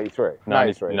the pin? 83?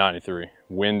 93. 93.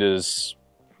 Wind is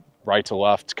right to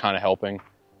left, kind of helping.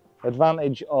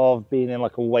 Advantage of being in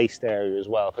like a waste area as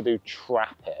well. If I do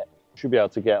trap it, should be able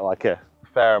to get like a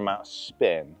fair amount of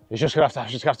spin. It's just going to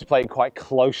have to play it quite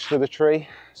close to the tree.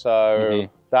 So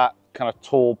that kind of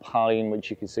tall pine, which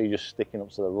you can see just sticking up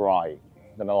to the right,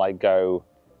 I'm going to like go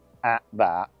at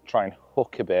that, try and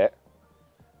hook a bit.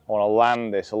 I want to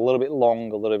land this a little bit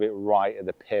long, a little bit right at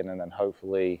the pin, and then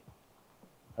hopefully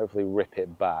rip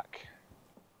it back.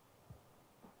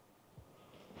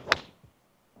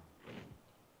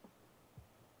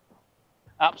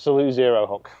 Absolute zero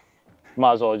hook.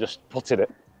 Might as well just putted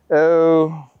it.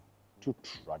 Oh, to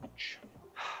trudge.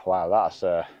 Wow, that's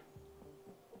a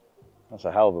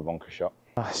hell of a bunker shot.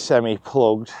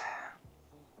 Semi-plugged.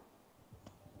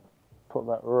 Put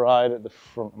that right at the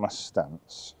front of my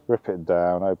stance. Rip it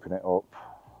down, open it up.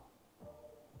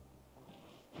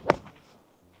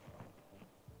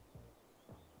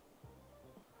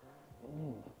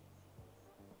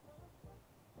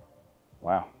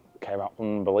 Wow, it came out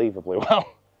unbelievably well.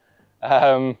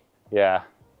 Yeah.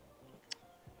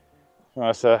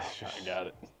 I got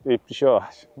it. Sure.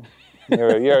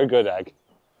 You're a good egg.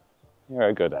 You're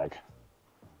a good egg.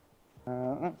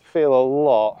 I feel a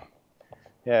lot.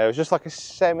 Yeah, it was just like a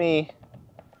semi,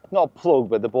 not a plug,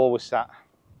 but the ball was sat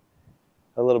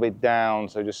a little bit down,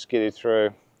 so just skidded through.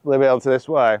 A little bit onto this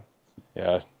way.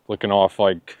 Yeah, looking off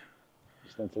like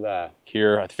Just into there.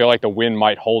 here. I feel like the wind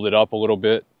might hold it up a little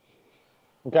bit.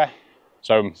 Okay.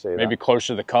 So maybe closer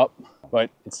to the cup, but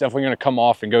it's definitely going to come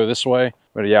off and go this way.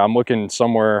 But yeah, I'm looking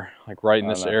somewhere like right in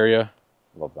this area.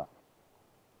 Love that.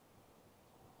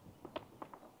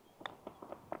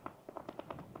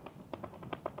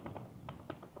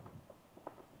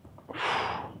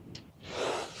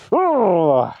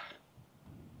 Oh.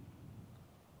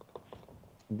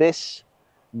 This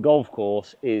golf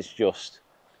course is just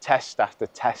test after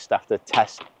test after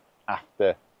test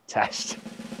after test.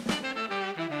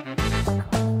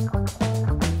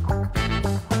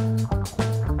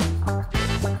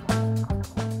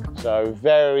 So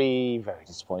very, very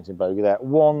disappointing bogey there.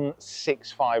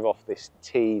 165 off this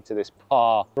tee to this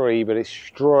par 3, but it's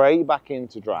straight back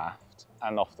into draft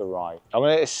and off the right. I'm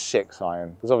gonna hit a 6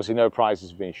 iron. There's obviously no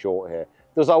prizes for being short here.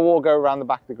 Does that wall go around the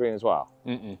back of the green as well?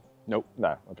 Nope.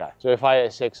 No, okay. So if I hit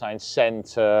a 6 iron,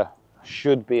 centre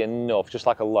should be enough, just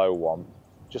like a low one.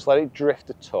 Just let it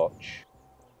drift a touch.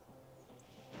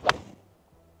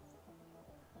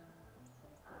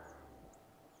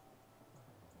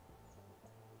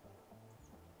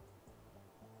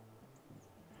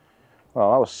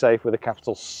 Well, that was safe with a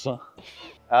capital S.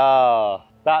 Oh,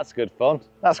 that's good fun.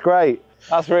 That's great.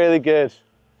 That's really good.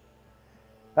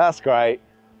 That's great.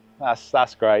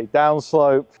 That's great.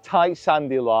 Downslope, tight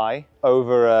sandy lie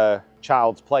over a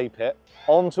child's play pit,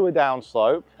 onto a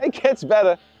downslope. It gets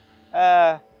better.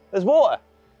 There's water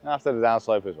after the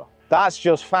downslope as well. That's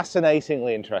just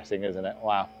fascinatingly interesting, isn't it?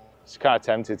 Wow. It's kind of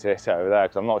tempted to hit it over there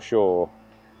because I'm not sure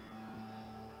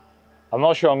I'm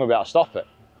going to be able to stop it.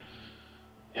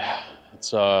 Yeah,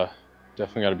 it's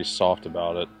definitely got to be soft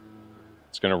about it.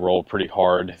 It's going to roll pretty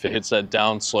hard. If it hits that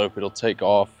downslope, it'll take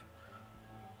off.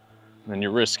 And then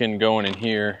you're risking going in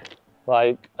here.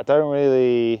 Like, I don't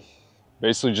really...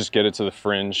 Basically just get it to the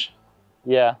fringe.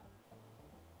 Yeah.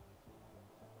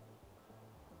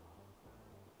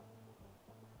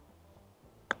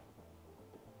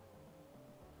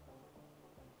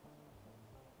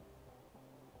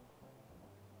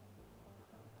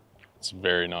 It's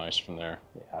very nice from there.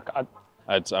 Yeah,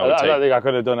 I don't think I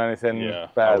could have done anything better than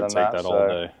that. I would take that all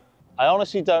day. I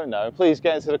honestly don't know. Please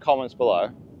get into the comments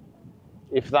below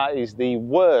if that is the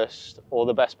worst or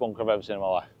the best bunker I've ever seen in my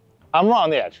life. I'm right on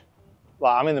the edge.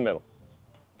 Like, I'm in the middle.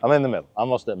 I'm in the middle, I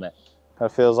must admit. Kind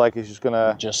of feels like it's just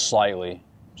gonna... Just slightly.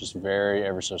 Just very,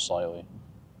 ever so slightly.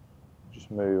 Just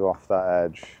move off that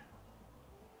edge.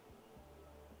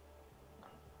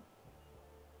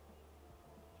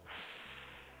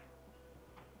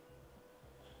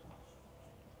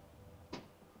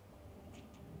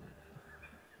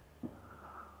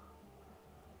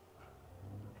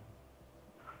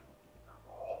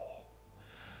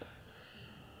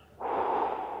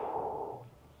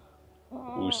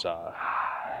 Woosah.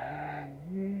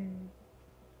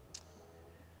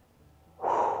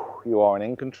 You are an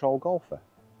in-control golfer.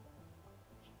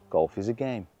 Golf is a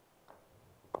game.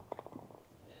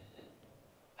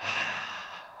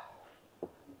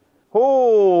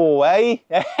 Oh, hey,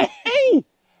 hey,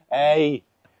 hey.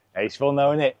 It's fun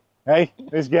though, isn't it? Hey,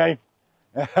 this game.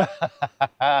 Hey,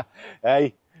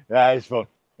 yeah, it's fun.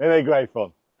 Isn't it great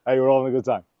fun? Hey, we're all having a good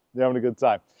time. You're having a good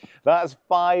time. That's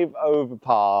 5 over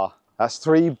par. That's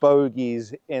 3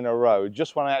 bogeys in a row.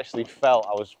 Just when I actually felt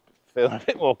I was feeling a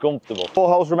bit more comfortable. 4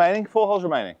 holes remaining, 4 holes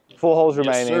remaining. 4 holes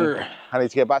remaining. Sir. I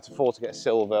need to get back to 4 to get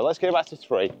silver. Let's get it back to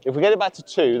 3. If we get it back to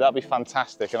 2, that'd be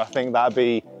fantastic. And I think that'd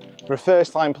be, for a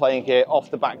first time playing here off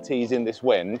the back tees in this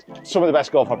wind, some of the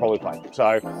best golf I've probably played.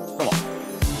 So, come on.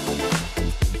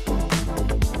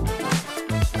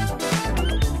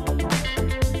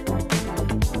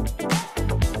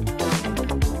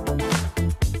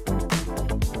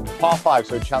 Par 5,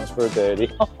 so a chance for a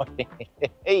birdie.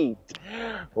 Wait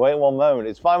one moment,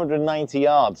 it's 590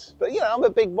 yards. But you know, I'm a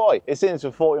big boy. It's into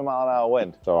a 40-mile-an-hour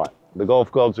wind. It's all right. The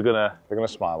golf gods are they're gonna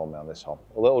smile on me on this hole.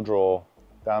 A little draw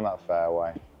down that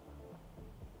fairway.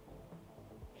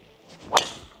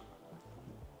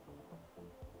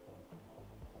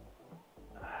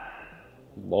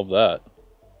 Love that.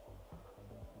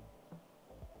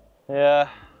 Yeah.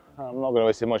 I'm not going to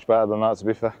miss it much better than that, to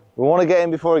be fair. We want to get in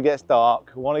before it gets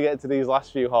dark. We want to get to these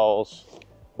last few holes.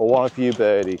 We want a few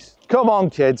birdies. Come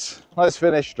on, kids. Let's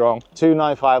finish strong.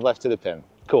 295 left to the pin.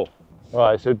 Cool. All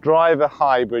right, so driver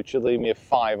hybrid should leave me a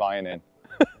 5 iron in.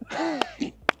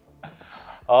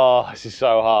 Oh, this is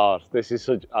so hard. This is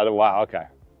such... wow, okay.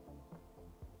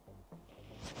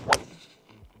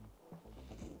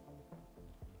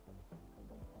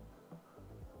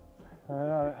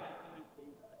 Well,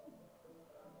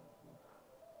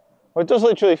 it does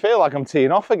literally feel like I'm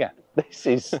teeing off again. This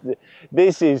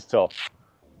is tough.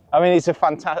 I mean, it's a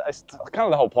fantastic, it's kind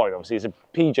of the whole point, obviously. It's a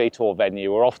PGA Tour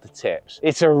venue, we're off the tips.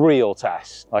 It's a real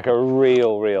test, like a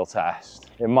real test.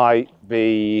 It might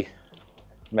be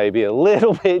maybe a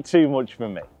little bit too much for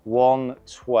me.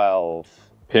 112.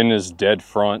 Pin is dead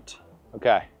front.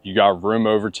 Okay. You got room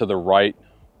over to the right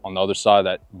on the other side of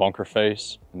that bunker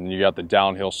face, and then you got the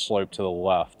downhill slope to the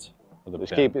left of the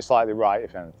Just pin. keep it slightly right,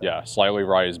 if anything. Yeah, slightly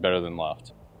right is better than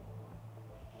left.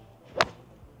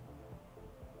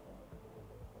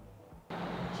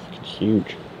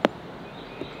 Huge.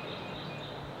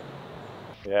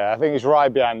 Yeah, I think it's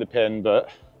right behind the pin,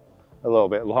 but a little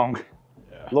bit long.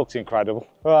 Yeah. Looked incredible.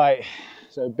 Right,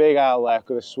 so big out left,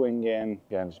 got to swing in.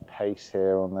 Again, just pace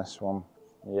here on this one.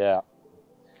 Yeah.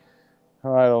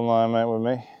 Right on line, mate, with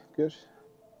me. Good.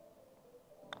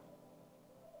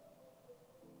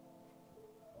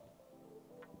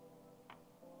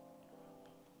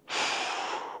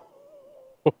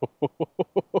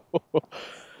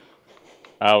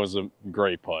 That was a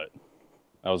great putt.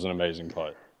 That was an amazing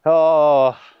putt.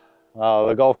 Oh,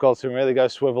 the golf gods can really go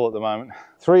swivel at the moment.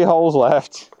 3 holes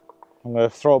left. I'm going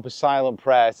to throw up a silent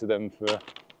prayer to them for,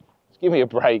 just give me a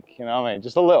break, you know what I mean?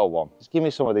 Just a little one. Just give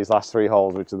me some of these last 3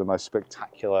 holes, which are the most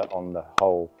spectacular on the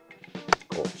whole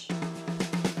course.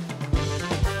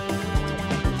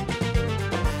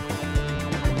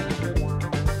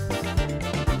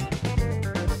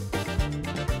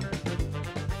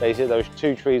 Basically, those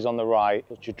 2 trees on the right,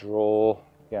 let you draw,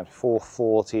 again,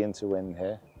 440 into wind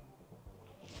here.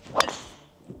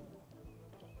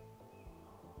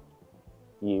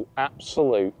 You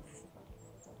absolute.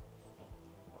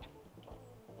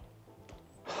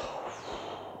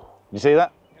 You see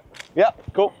that? Yep,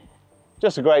 cool.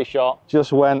 Just a great shot.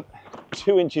 Just went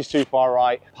 2 inches too far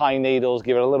right. Pine needles,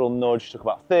 give it a little nudge, took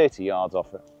about 30 yards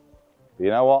off it. But you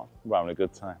know what? We're having a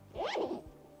good time.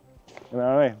 You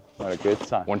know what I mean? We're having a good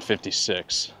time.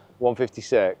 156.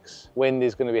 156. Wind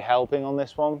is going to be helping on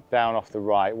this one. Down off the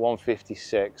right,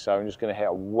 156. So I'm just going to hit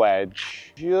a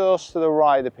wedge just to the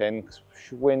right of the pin, because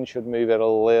wind should move it a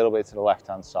little bit to the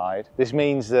left-hand side. This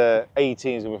means that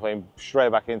 18 is going to be playing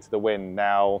straight back into the wind.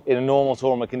 Now, in a normal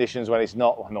tournament conditions, when it's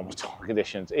not normal tournament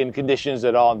conditions, in conditions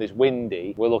that aren't this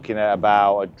windy, we're looking at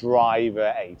about a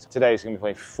driver 8. Today it's going to be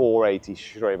playing 480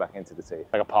 straight back into the tee,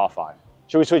 like a par 5.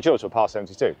 Should we switch up to a par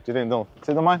 72? Do you think they'll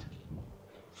mind?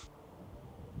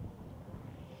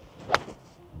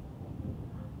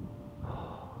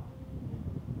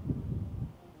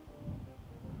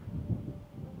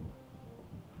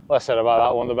 Less said about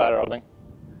that one, the better, I think.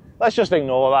 Let's just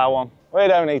ignore that one. We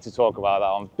don't need to talk about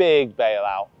that one. Big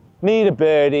bailout. Need a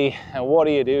birdie, and what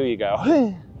do? You go.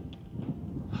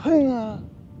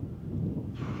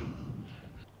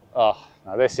 Oh,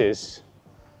 now this is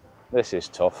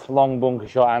tough. Long bunker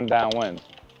shot and downwind.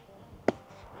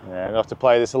 Yeah, I have to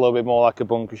play this a little bit more like a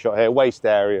bunker shot here. Waist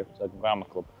area, so I can grab my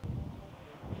club.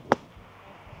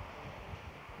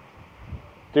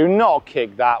 Do not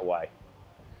kick that way.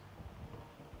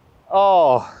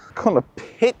 Oh, I couldn't have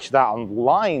pitched that on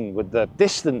line with the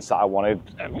distance that I wanted.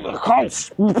 I can't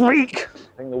speak.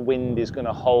 I think the wind is going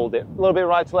to hold it. A little bit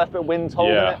right to left, but wind's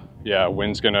holding it. Yeah,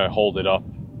 wind's going to hold it up.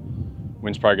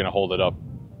 Wind's probably going to hold it up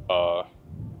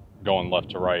going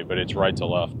left to right, but it's right to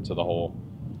left to the hole.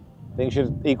 Think you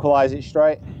should equalize it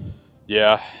straight?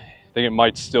 Yeah, I think it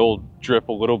might still drip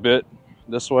a little bit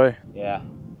this way. Yeah,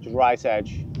 just right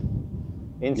edge.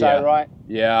 Inside right?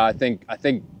 Yeah, I think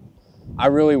I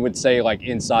really would say like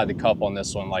inside the cup on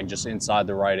this one, like just inside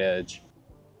the right edge.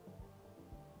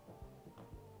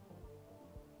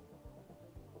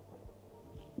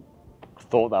 I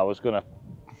thought that was gonna.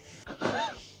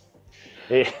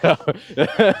 Hey,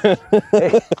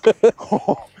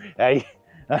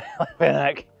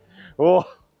 Finch. Oh,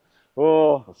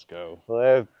 let's go.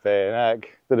 Finch. They'd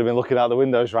have been looking out the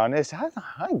windows around this. I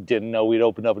didn't know we'd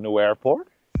opened up a new airport.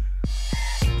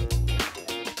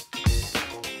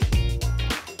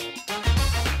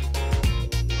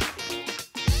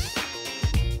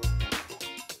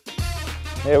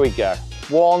 Here we go,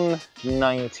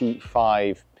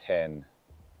 195 pin.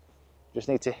 Just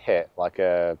need to hit like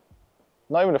a,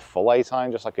 not even a full 8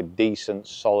 iron, just like a decent,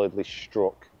 solidly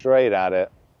struck, straight at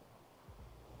it.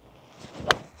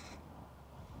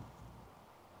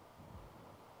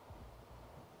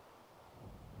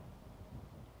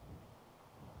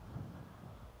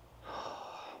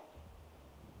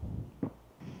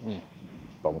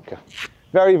 Bunker.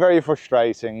 Very, very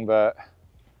frustrating, but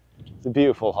it's a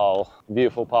beautiful hole, a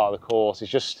beautiful part of the course.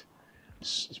 It's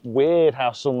weird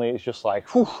how suddenly it's just like,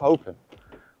 whew, open.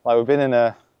 Like we've been in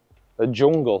a a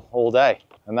jungle all day.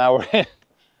 And now we're in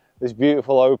this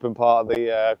beautiful open part of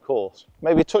the course.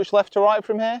 Maybe a touch left to right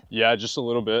from here? Yeah, just a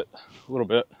little bit, a little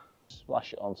bit.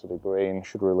 Splash it onto the green,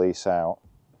 should release out.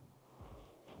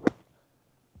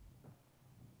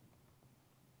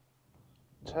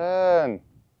 Turn.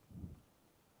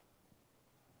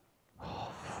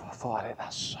 Oh, I thought I hit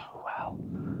that so well.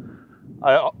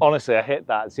 Honestly, I hit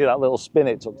that. See that little spin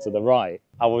it took to the right?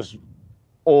 I was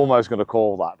almost going to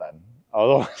call that then. I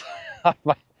was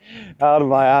almost out of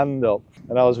my hand up,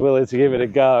 and I was willing to give it a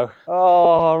go.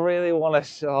 Oh, I really want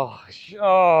to.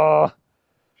 Oh.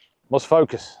 Must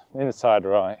focus. Inside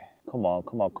right. Come on,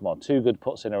 come on, come on. 2 good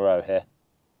putts in a row here.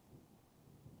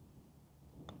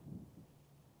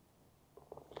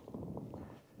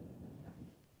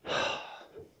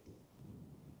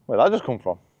 Where'd that just come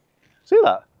from? See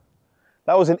that?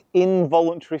 That was an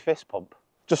involuntary fist pump.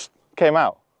 Just came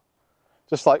out.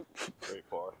 Just like,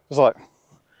 just like,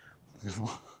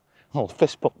 oh,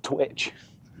 fist pump twitch.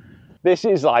 This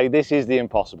is the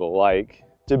impossible. Like,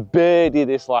 to birdie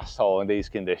this last hole in these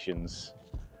conditions.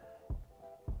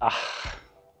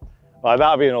 Like,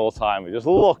 that'd be an all-timer. Just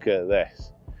look at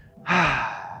this.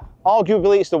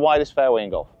 Arguably, it's the widest fairway in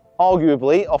golf.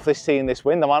 Arguably, off this tee and this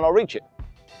wind, I might not reach it.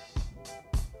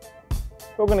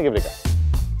 But we're going to give it a go.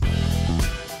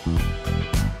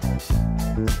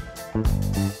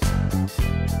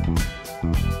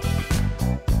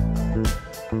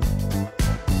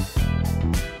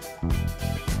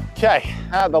 Okay,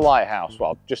 at the lighthouse,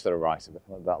 well, just to the right of it.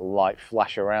 Let that light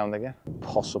flash around again.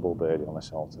 Possible birdie on this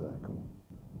hole today. Come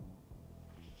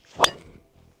on.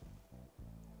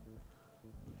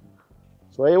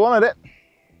 That's where you wanted it.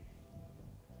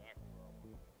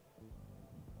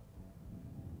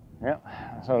 Yeah,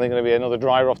 it's only going to be another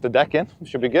driver off the deck in.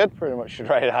 Should be good, pretty much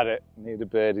straight at it. Need a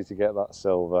birdie to get that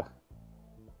silver.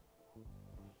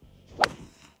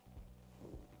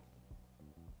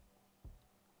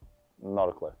 Not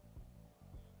a clue.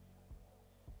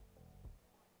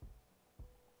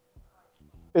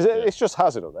 Is it? It's just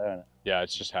hazard up there, isn't it? Yeah,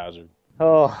 it's just hazard.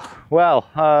 Oh, well,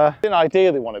 didn't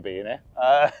ideally want to be in here.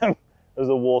 As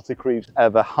the water creeps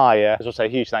ever higher. As I say,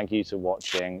 huge thank you to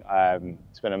watching.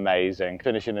 It's been amazing.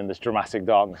 Finishing in this dramatic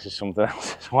darkness is something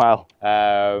else as well.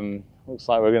 Looks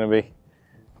like we're going to be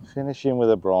finishing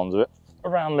with a bronze. But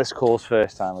around this course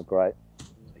first time are great.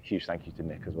 A huge thank you to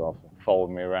Nick as well for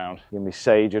following me around, giving me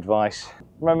sage advice.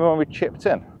 Remember when we chipped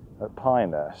in at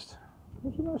Pinehurst?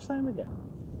 What was his name again?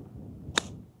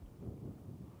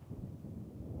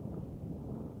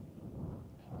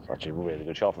 That's actually a really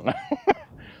good shot from there.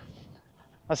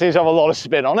 That seems to have a lot of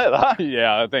spin on it, that.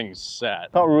 Yeah, that thing's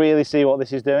set. Can't really see what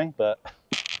this is doing, but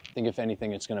I think if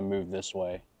anything, it's going to move this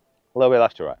way. a little bit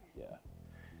left to right. Yeah.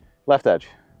 Left edge.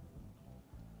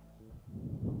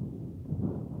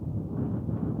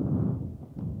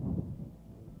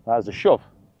 That's a shove.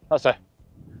 That's a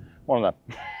one of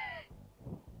them.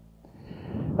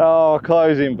 Oh,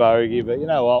 closing bogey, but you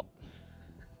know what?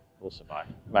 We'll survive,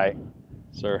 mate.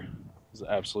 Sir, it's an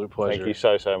absolute pleasure. Thank you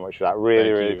so much for that.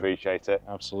 Really appreciate it.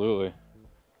 Absolutely.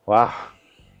 Wow.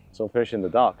 So I'm finishing in the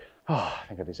dark. Oh, I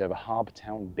think I deserve a Harbour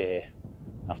Town beer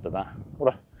after that.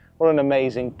 What an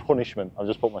amazing punishment I've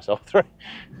just put myself through.